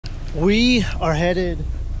We are headed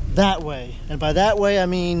that way, and by that way I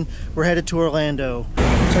mean we're headed to Orlando.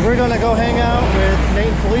 So we're gonna go hang out with Nate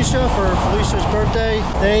and Felicia for Felicia's birthday.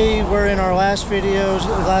 They were in our last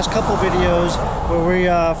couple videos where we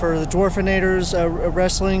for the Dwarfinators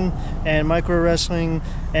wrestling and micro wrestling,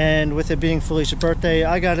 and with it being Felicia's birthday,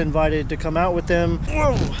 I got invited to come out with them.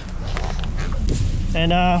 Whoa!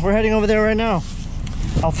 And we're heading over there right now.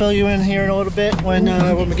 I'll fill you in here in a little bit when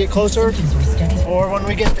we get closer or when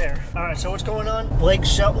we get there. All right, so what's going on? Blake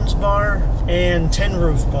Shelton's bar and Tin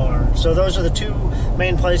Roof Bar. So those are the two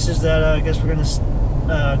main places that I guess we're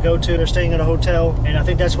gonna go to. They're staying at a hotel, and I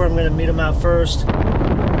think that's where I'm gonna meet them out first. Here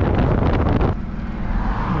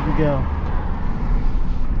we go.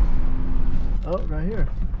 Oh, right here.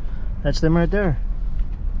 That's them right there.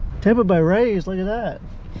 Tampa by Rays, look at that.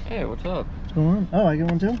 Hey, what's up? What's going on? Oh, I get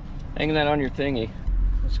one too? Hanging that on your thingy.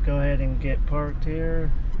 Let's go ahead and get parked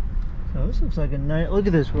here. So this looks like a nice, look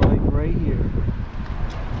at this, we're like right here.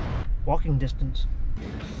 Walking distance.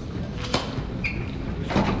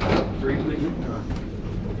 3, please.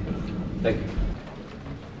 Thank you.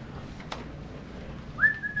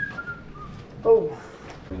 Oh!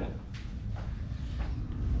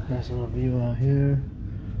 Nice little view out here.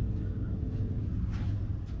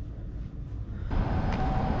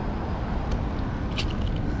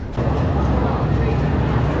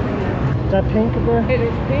 Is that pink up there? It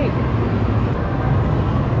is pink.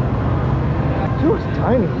 It looks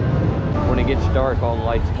tiny. When it gets dark, all the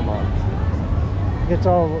lights come on. It's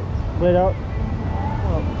all lit up.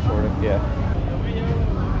 Well, sort of, yeah.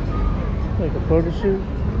 Like a photo shoot.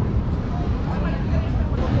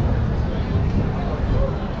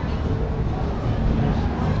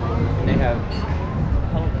 They have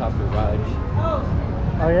helicopter rides.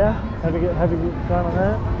 Oh yeah? Have you gone on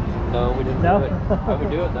that? No, we didn't No? do it. I would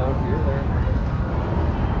do it though if you're there.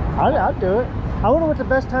 I'd do it. I wonder what's the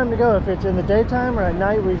best time to go, if it's in the daytime or at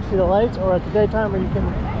night where you see the lights, or at the daytime where you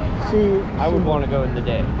can see... I would want to go in the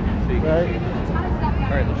day. So you can Right. see.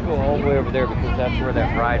 Alright, let's go all the way over there because that's where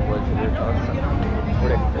that ride was that we were talking about. Where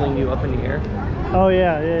they fling you up in the air. Oh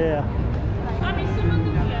yeah.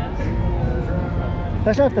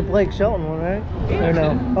 That's not the Blake Shelton one, right? Or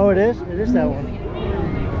no? Oh, it is? It is that one.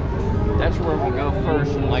 That's where we'll go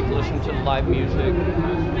first and like listen to the live music and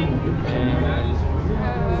a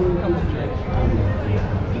couple drinks.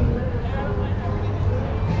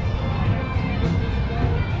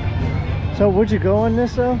 So would you go on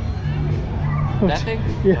this though? That thing?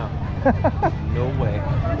 Yeah. No. No way.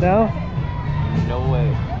 No? No way.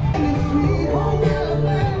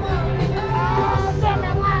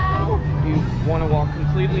 Do you want to walk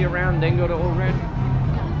completely around then go to Old Red?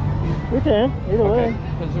 We can, either way.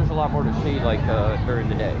 Because there's a lot more to see like during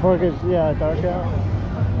the day. Before it gets, yeah, dark out.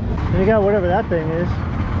 And you got whatever that thing is.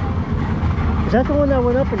 Is that the one that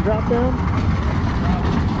went up and dropped down?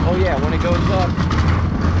 Oh yeah, when it goes up,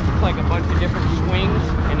 it's like a bunch of different swings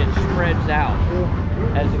and it spreads out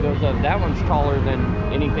as it goes up. That one's taller than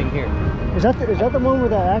anything here. Is that the one where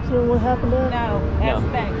that accident happened at? No, that's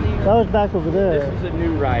back there. That was back over there. This is a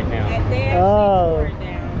new ride now. Oh.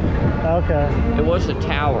 Okay. It was a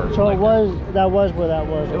tower. So like that was where that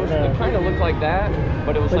was. It kind of looked like that,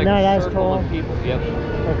 but it was like not a as circle tall? of people. Yep.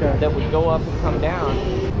 Okay. That would go up and come down,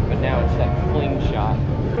 but now it's that fling shot.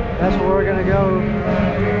 That's where we're gonna go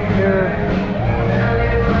here a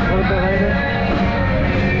little bit later.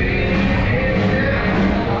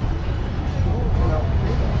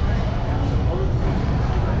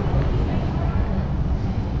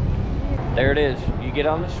 There it is. You get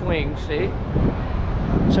on the swing, see?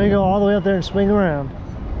 So you go all the way up there and swing around.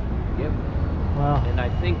 Yep. Wow. And I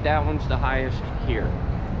think that one's the highest here.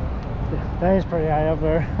 That is pretty high up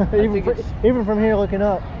there. even from here looking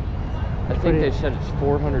up. I think they said it's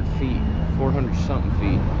 400 feet, 400 something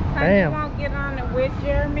feet. Damn. You won't get on it with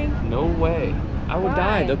Jeremy? No way. I would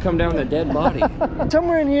die. They'll come down a dead body.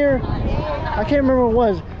 Somewhere in here, I can't remember what it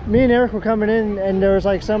was. Me and Eric were coming in, and there was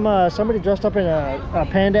like somebody dressed up in a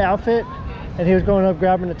panda outfit, and he was going up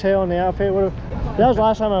grabbing the tail in the outfit. That was the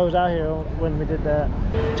last time I was out here when we did that.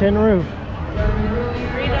 Tin Roof.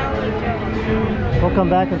 $3 We'll come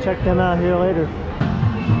back and check them out here later.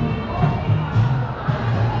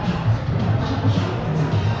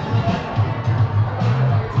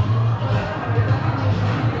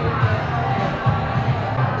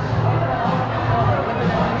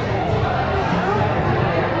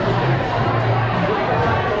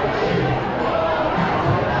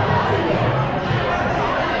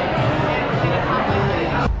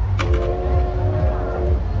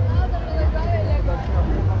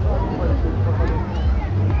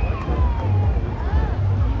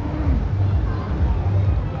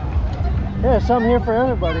 got something here for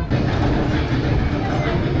everybody.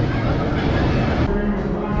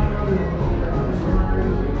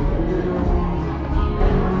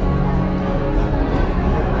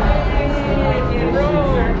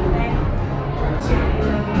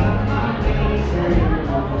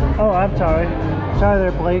 Oh, I'm sorry. Sorry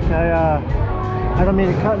there, Blake. I don't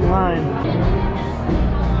mean to cut in line.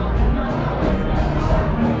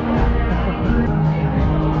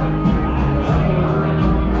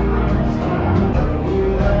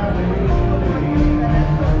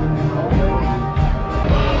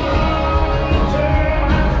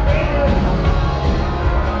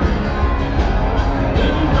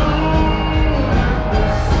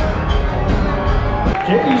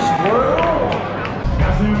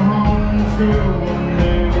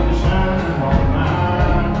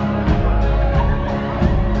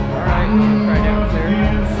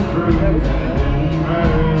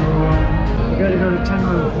 We gotta go to 10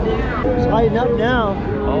 roof. It's lighting up now.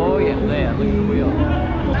 Oh yeah, man, look at the wheel.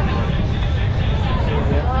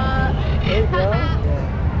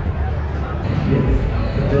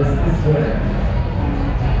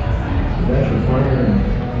 There you go.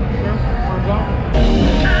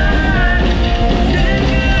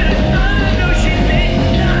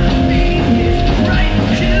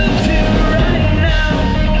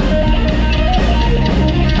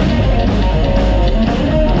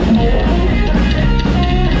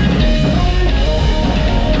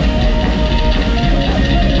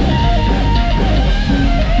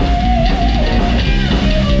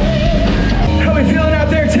 How we feeling out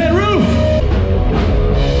there, 10 roof?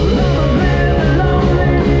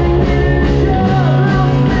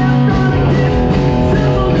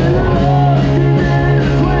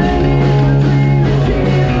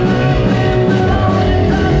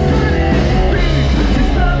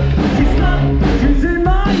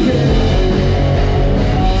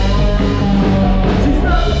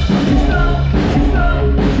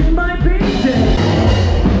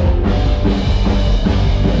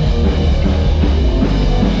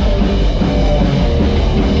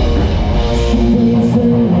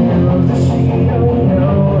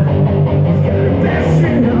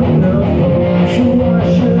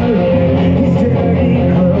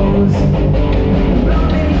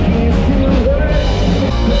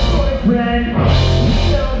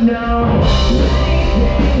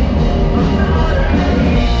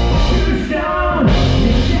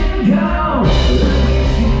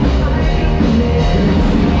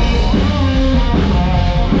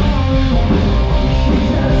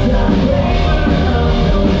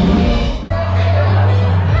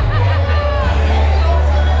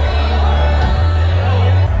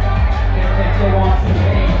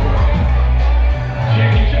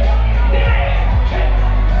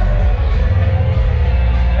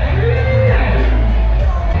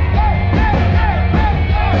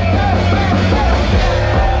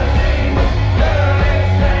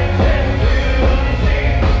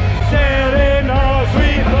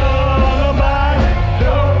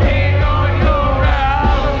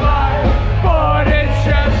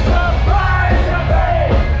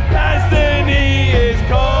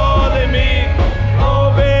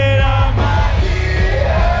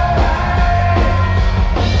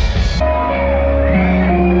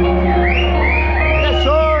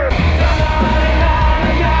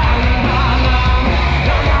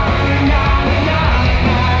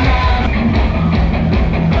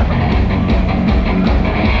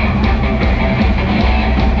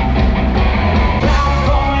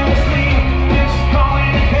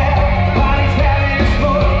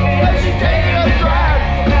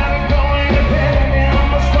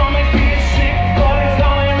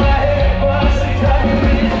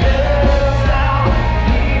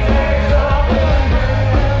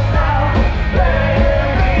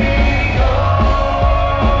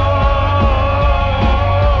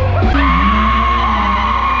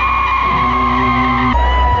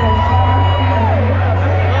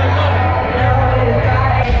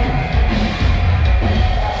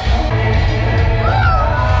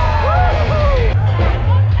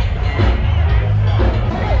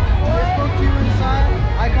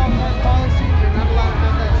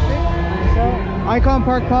 Icon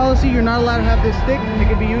park policy, you're not allowed to have this stick. It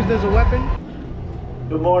can be used as a weapon.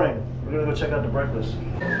 Good morning. We're gonna go check out the breakfast.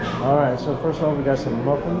 All right, so first of all, we got some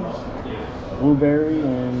muffins, blueberry,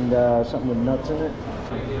 and something with nuts in it.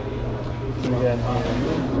 We got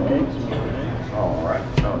eggs. All right.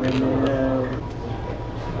 And then we have...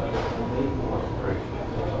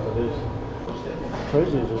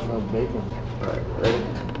 Crazy, there's no bacon. All right, ready?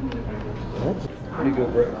 That's... Pretty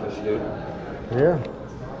good breakfast, dude. Yeah.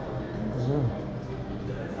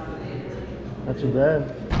 Not too bad.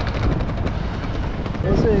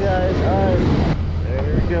 We'll see you guys. All right.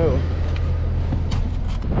 There we go.